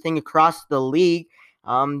about everything across the league.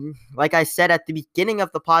 Like I said at the beginning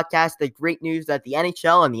of the podcast, the great news that the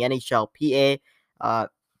NHL and the NHLPA,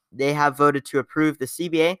 they have voted to approve the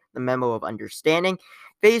CBA, the Memo of Understanding,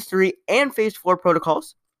 Phase 3 and Phase 4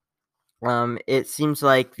 protocols. It seems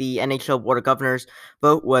like the NHL Board of Governors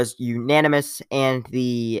vote was unanimous, and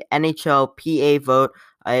the NHLPA vote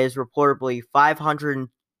is reportedly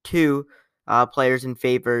 502 players in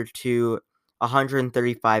favor to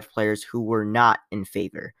 135 players who were not in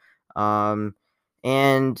favor.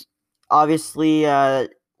 And obviously,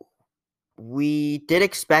 we did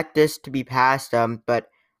expect this to be passed, but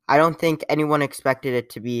I don't think anyone expected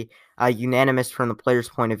it to be unanimous from the players'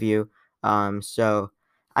 point of view.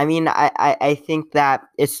 I mean, I think that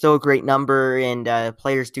it's still a great number, and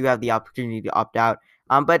players do have the opportunity to opt out.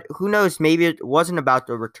 But who knows? Maybe it wasn't about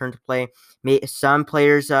the return to play. Some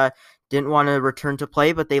players didn't want to return to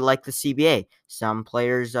play, but they liked the CBA. Some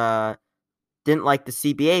players didn't like the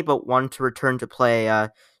CBA, but wanted to return to play.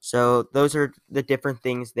 So those are the different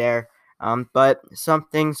things there. But some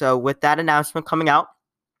things with that announcement coming out,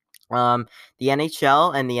 the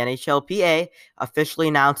NHL and the NHLPA officially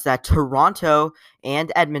announced that Toronto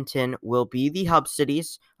and Edmonton will be the hub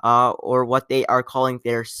cities, or what they are calling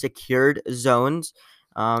their secured zones.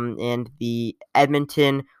 And the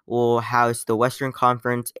Edmonton will house the Western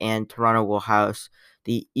Conference, and Toronto will house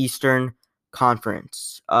the Eastern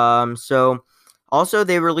Conference. So also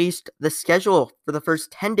they released the schedule for the first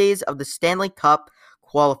 10 days of the Stanley Cup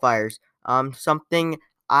qualifiers. Something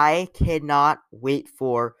I cannot wait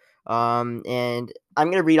for. And I'm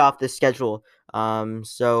going to read off this schedule.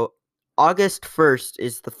 So August 1st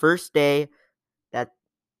is the first day that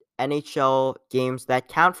NHL games that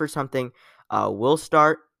count for something will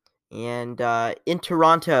start. And in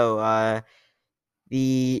Toronto,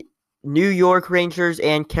 the New York Rangers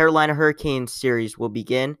and Carolina Hurricanes series will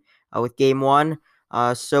begin with Game 1.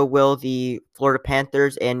 So will the Florida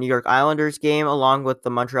Panthers and New York Islanders game, along with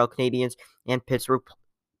the Montreal Canadiens and Pittsburgh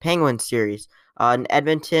Penguins series. In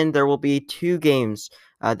Edmonton, there will be 2 games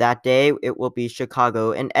that day. It will be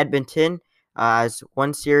Chicago and Edmonton as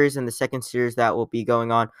one series, and the second series that will be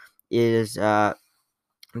going on is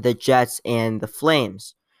the Jets, and the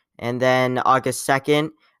Flames. And then August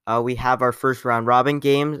 2nd, we have our first round robin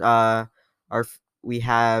games. We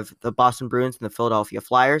have the Boston Bruins and the Philadelphia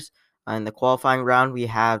Flyers. In the qualifying round, we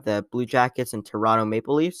have the Blue Jackets and Toronto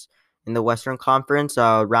Maple Leafs. In the Western Conference,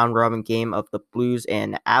 round robin game of the Blues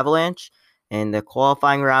and Avalanche. In the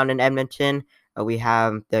qualifying round in Edmonton, we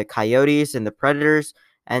have the Coyotes and the Predators,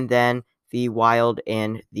 and then the Wild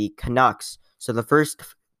and the Canucks. So the first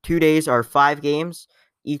 2 days are 5 games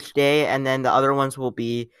each day, and then the other ones will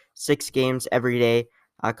be 6 games every day,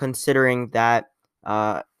 considering that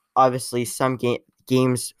obviously some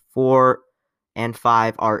games 4 and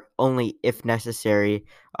 5 are only if necessary.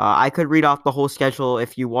 I could read off the whole schedule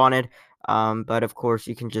if you wanted, but of course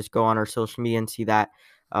you can just go on our social media and see that,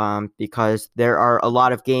 because there are a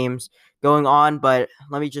lot of games going on. But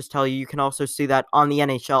let me just tell you, you can also see that on the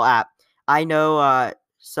NHL app. I know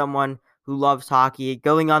someone who loves hockey.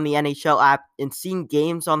 Going on the NHL app and seeing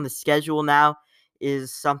games on the schedule now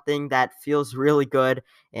is something that feels really good.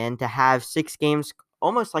 And to have 6 games,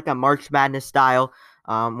 almost like a March Madness style,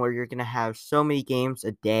 where you're going to have so many games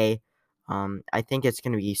a day, I think it's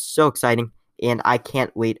going to be so exciting, and I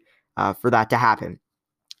can't wait for that to happen.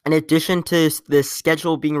 In addition to the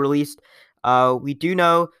schedule being released, we do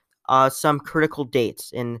know some critical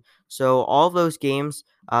dates. And so all of those games,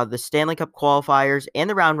 the Stanley Cup qualifiers and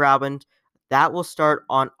the round robins, that will start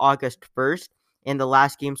on August 1st. And the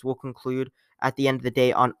last games will conclude at the end of the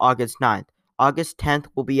day on August 9th. August 10th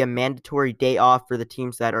will be a mandatory day off for the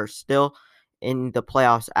teams that are still in the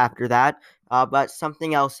playoffs after that. But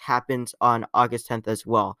something else happens on August 10th as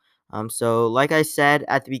well. So like I said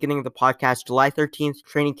at the beginning of the podcast, July 13th,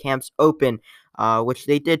 training camps open, which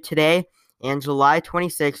they did today. And July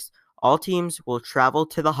 26th, all teams will travel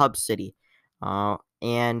to the hub city,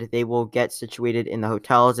 and they will get situated in the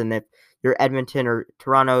hotels. And if you're Edmonton or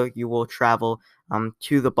Toronto, you will travel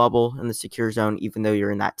to the bubble in the secure zone, even though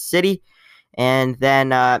you're in that city. And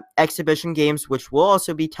then exhibition games, which will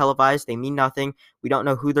also be televised. They mean nothing. We don't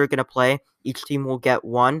know who they're going to play. Each team will get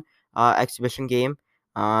one exhibition game.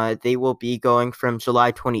 They will be going from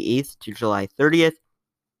July 28th to July 30th,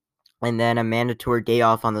 and then a mandatory day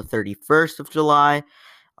off on the 31st of July.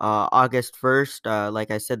 August 1st,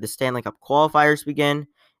 like I said, the Stanley Cup qualifiers begin,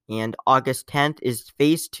 and August 10th is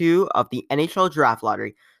phase 2 of the NHL draft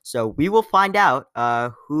lottery. So we will find out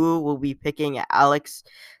who will be picking Alex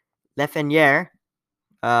Lafreniere,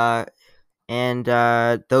 and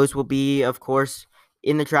those will be, of course,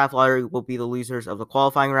 in the draft lottery, will be the losers of the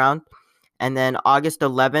qualifying round. And then August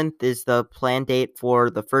 11th is the planned date for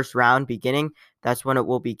the first round beginning. That's when it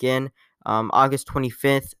will begin. August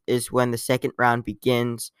 25th is when the second round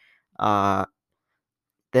begins.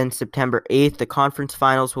 Then September 8th, the conference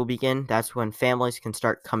finals will begin. That's when families can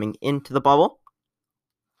start coming into the bubble.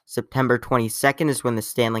 September 22nd is when the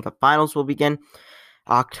Stanley Cup finals will begin.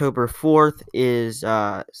 October 4th is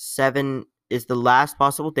the last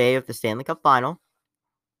possible day of the Stanley Cup final.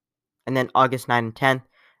 And then August 9th and 10th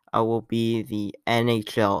will be the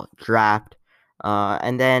NHL draft.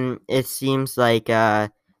 And then it sounds like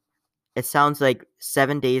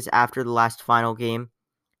 7 days after the last final game,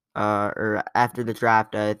 or after the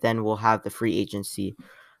draft, then we'll have the free agency,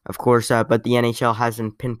 of course. But the NHL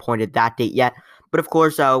hasn't pinpointed that date yet. But of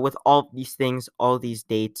course, with all these things, all these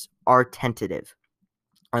dates are tentative.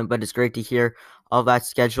 But it's great to hear all that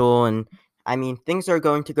schedule. And I mean, things are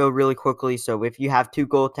going to go really quickly. So if you have 2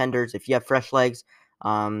 goaltenders, if you have fresh legs,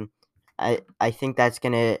 I think that's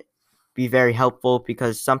going to be very helpful,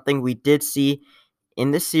 because something we did see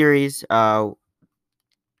in the series and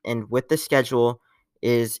with the schedule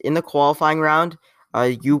is in the qualifying round,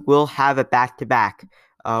 you will have a back-to-back,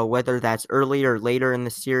 whether that's early or later in the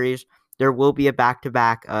series. There will be a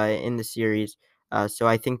back-to-back in the series. So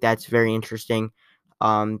I think that's very interesting.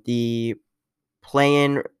 The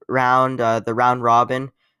play-in round, the round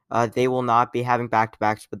robin, they will not be having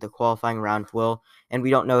back-to-backs, but the qualifying round will. And we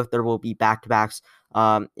don't know if there will be back-to-backs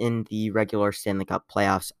in the regular Stanley Cup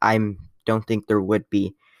playoffs. I don't think there would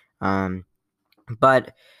be.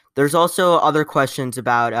 But there's also other questions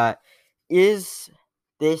about, is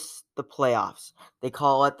this the playoffs? They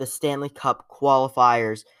call it the Stanley Cup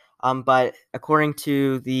qualifiers. But according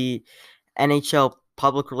to the NHL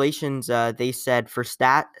public relations, they said for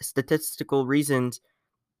statistical reasons,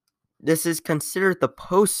 this is considered the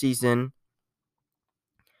postseason,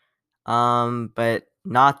 but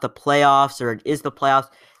not the playoffs, or it is the playoffs.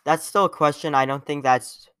 That's still a question. I don't think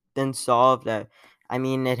that's been solved. I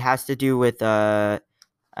mean, it has to do with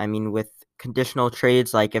with conditional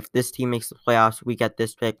trades, like if this team makes the playoffs, we get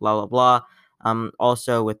this pick, blah blah blah.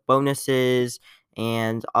 Also with bonuses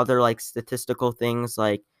and other like statistical things,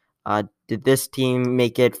 like Did this team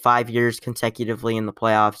make it 5 years consecutively in the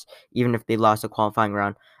playoffs, even if they lost a qualifying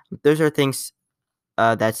round? Those are things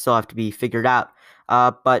that still have to be figured out.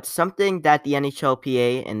 But something that the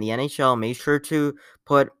NHLPA and the NHL made sure to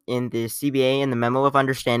put in the CBA and the memo of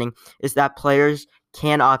understanding is that players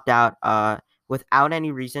can opt out without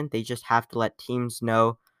any reason. They just have to let teams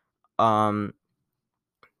know that,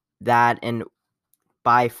 and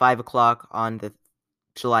by 5 o'clock on the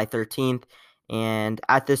July 13th. And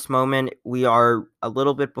at this moment, we are a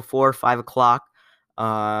little bit before 5 o'clock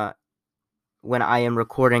when I am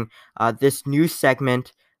recording this news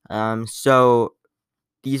segment. So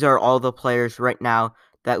these are all the players right now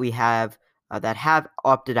that we have that have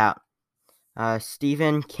opted out.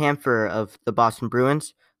 Steven Kampfer of the Boston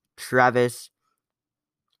Bruins, Travis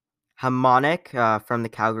Hamonic from the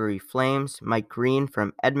Calgary Flames, Mike Green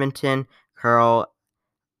from Edmonton, Karl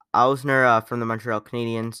Ausner from the Montreal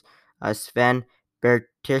Canadiens, Sven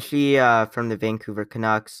Bertici from the Vancouver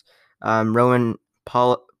Canucks, Rowan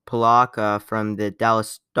Pollock from the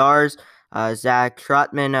Dallas Stars, Zach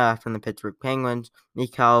Trotman from the Pittsburgh Penguins,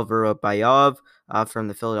 Mikhail Vorobyov from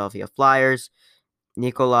the Philadelphia Flyers,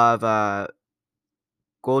 Nikolai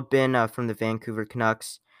Goldbin from the Vancouver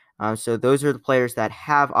Canucks. So those are the players that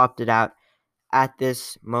have opted out at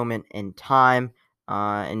this moment in time.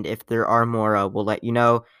 And if there are more, we'll let you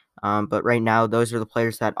know. But right now, those are the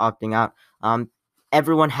players that are opting out.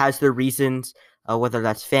 Everyone has their reasons, whether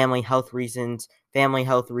that's family health reasons,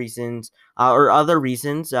 or other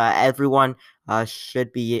reasons. Everyone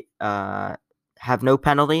should be have no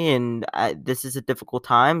penalty, and this is a difficult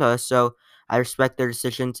time. So I respect their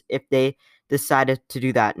decisions if they decided to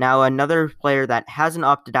do that. Now, another player that hasn't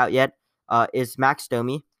opted out yet is Max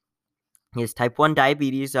Domi. He has type 1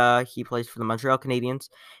 diabetes. He plays for the Montreal Canadiens.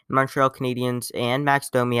 The Montreal Canadiens and Max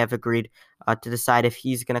Domi have agreed to decide if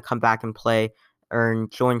he's going to come back and play or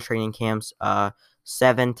join training camps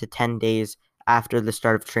 7 to 10 days after the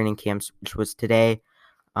start of training camps, which was today.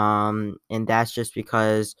 And that's just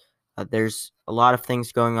because there's a lot of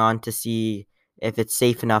things going on to see if it's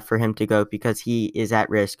safe enough for him to go, because he is at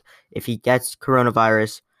risk if he gets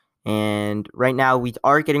coronavirus. And right now we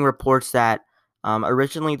are getting reports that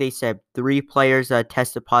originally they said 3 players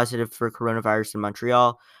tested positive for coronavirus in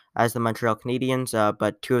Montreal as the Montreal Canadiens,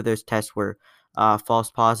 but 2 of those tests were false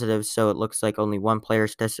positives, so it looks like only 1 player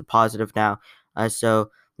is tested positive now. So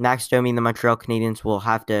Max Domi and the Montreal Canadiens will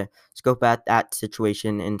have to scope out that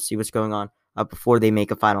situation and see what's going on before they make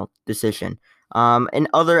a final decision. In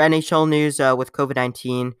other NHL news with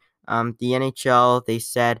COVID-19, the NHL, they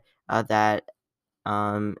said that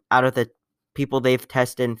out of the people they've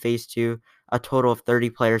tested in phase 2, a total of 30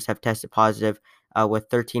 players have tested positive, with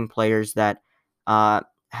 13 players that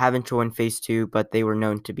haven't joined phase 2, but they were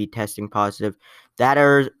known to be testing positive. That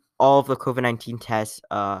are all of the COVID-19 tests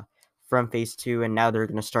from phase 2, and now they're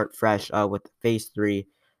going to start fresh with phase 3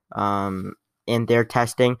 in their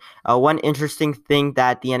testing. One interesting thing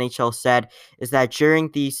that the NHL said is that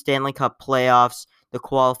during the Stanley Cup playoffs, the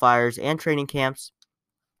qualifiers, and training camps,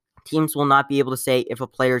 teams will not be able to say if a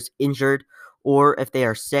player is injured or if they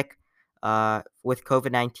are sick with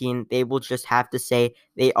COVID-19. They will just have to say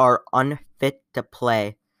they are unfit to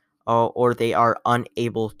play or they are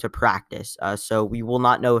unable to practice. So we will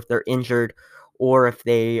not know if they're injured or if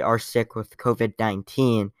they are sick with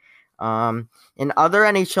COVID-19. In other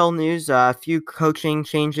NHL news, a few coaching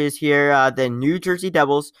changes here. The New Jersey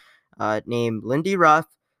Devils named Lindy Ruff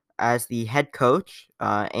as the head coach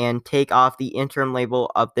and take off the interim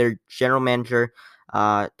label of their general manager,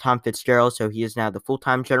 Tom Fitzgerald. So he is now the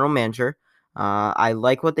full-time general manager. I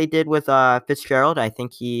like what they did with Fitzgerald. I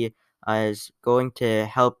think he is going to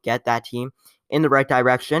help get that team in the right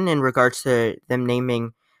direction in regards to them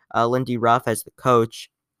naming Lindy Ruff as the coach.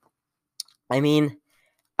 I mean,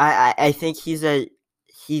 I think he's a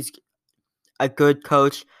good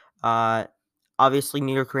coach. Obviously,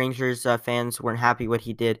 New York Rangers fans weren't happy what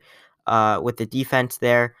he did with the defense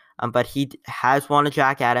there, but he has won a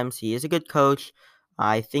Jack Adams. He is a good coach.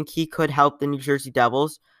 I think he could help the New Jersey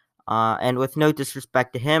Devils. And with no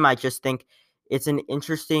disrespect to him, I just think it's an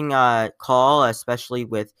interesting call, especially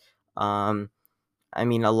with, a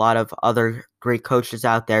lot of other great coaches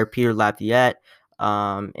out there, Peter Laviolette,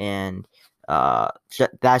 and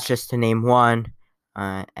that's just to name one.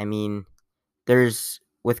 There's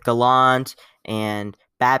with Gallant and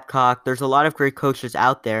Babcock, there's a lot of great coaches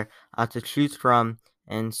out there to choose from.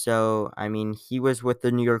 And so, he was with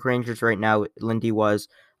the New York Rangers right now. Lindy was.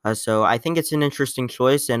 So I think it's an interesting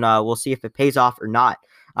choice, and we'll see if it pays off or not.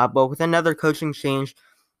 But with another coaching change,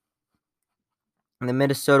 the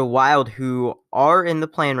Minnesota Wild, who are in the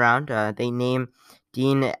play-in round, they name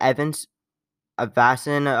Dean Evans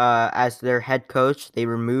Avacin as their head coach. They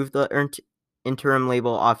removed the interim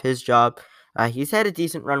label off his job. He's had a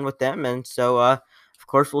decent run with them, and so of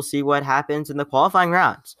course we'll see what happens in the qualifying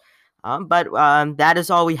rounds. But that is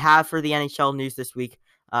all we have for the NHL news this week.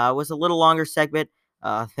 It was a little longer segment.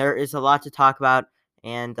 There is a lot to talk about,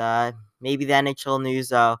 and maybe the NHL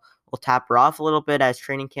news will taper off a little bit as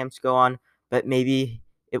training camps go on, but maybe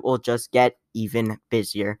it will just get even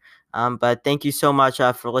busier. But thank you so much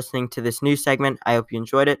for listening to this news segment. I hope you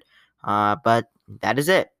enjoyed it. But that is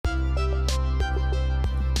it.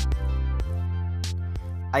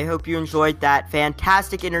 I hope you enjoyed that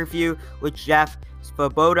fantastic interview with Jeff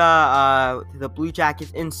Svoboda, the Blue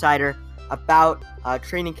Jackets insider, about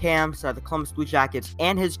training camps, the Columbus Blue Jackets,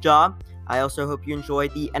 and his job. I also hope you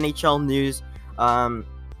enjoyed the NHL news.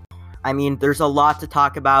 I mean, there's a lot to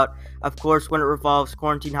talk about. Of course, when it revolves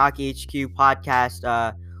Quarantine Hockey HQ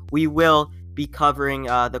podcast, we will be covering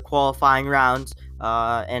the qualifying rounds,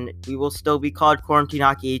 and we will still be called Quarantine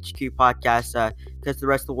Hockey HQ podcast because the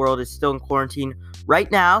rest of the world is still in quarantine right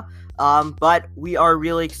now. But we are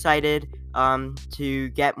really excited to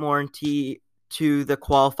get more into the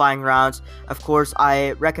qualifying rounds. Of course,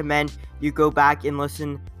 I recommend you go back and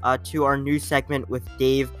listen to our news segment with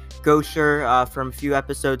Dave Gosher from a few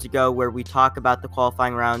episodes ago, where we talk about the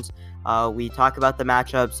qualifying rounds. We talk about the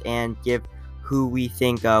matchups and give who we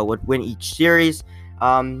think would win each series.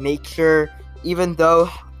 Make sure, even though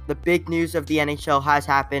the big news of the NHL has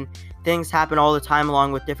happened, things happen all the time,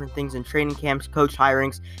 along with different things in training camps, coach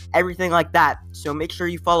hirings, everything like that. So make sure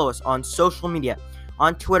you follow us on social media,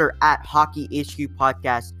 on Twitter at Hockey HQ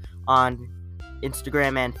Podcast, on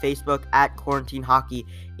Instagram and Facebook at Quarantine Hockey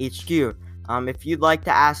HQ. If you'd like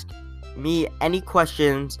to ask me any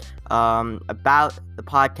questions about the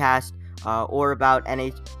podcast or about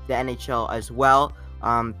the NHL as well,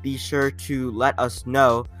 be sure to let us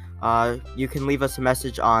know. You can leave us a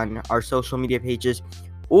message on our social media pages,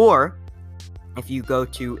 or if you go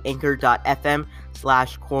to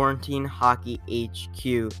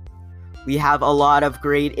anchor.fm/quarantinehockyhq. We have a lot of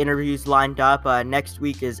great interviews lined up. Next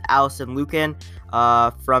week is Allison Lucan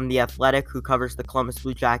from The Athletic, who covers the Columbus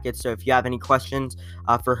Blue Jackets. So if you have any questions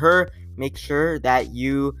for her, make sure that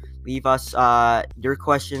you leave us your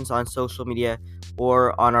questions on social media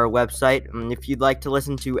or on our website. And if you'd like to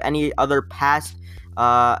listen to any other past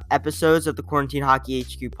episodes of the Quarantine Hockey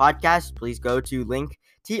HQ podcast, please go to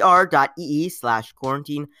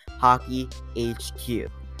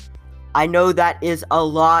linktr.ee/quarantinehockyhq. I know that is a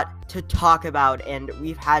lot to talk about, and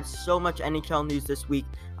we've had so much NHL news this week,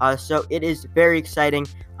 so it is very exciting,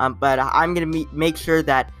 but I'm going to make sure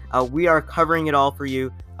that we are covering it all for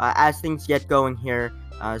you as things get going here,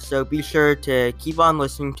 so be sure to keep on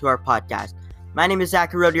listening to our podcast. My name is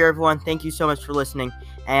Zachary Rodier, everyone. Thank you so much for listening,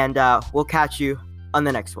 and we'll catch you on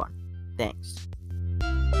the next one. Thanks.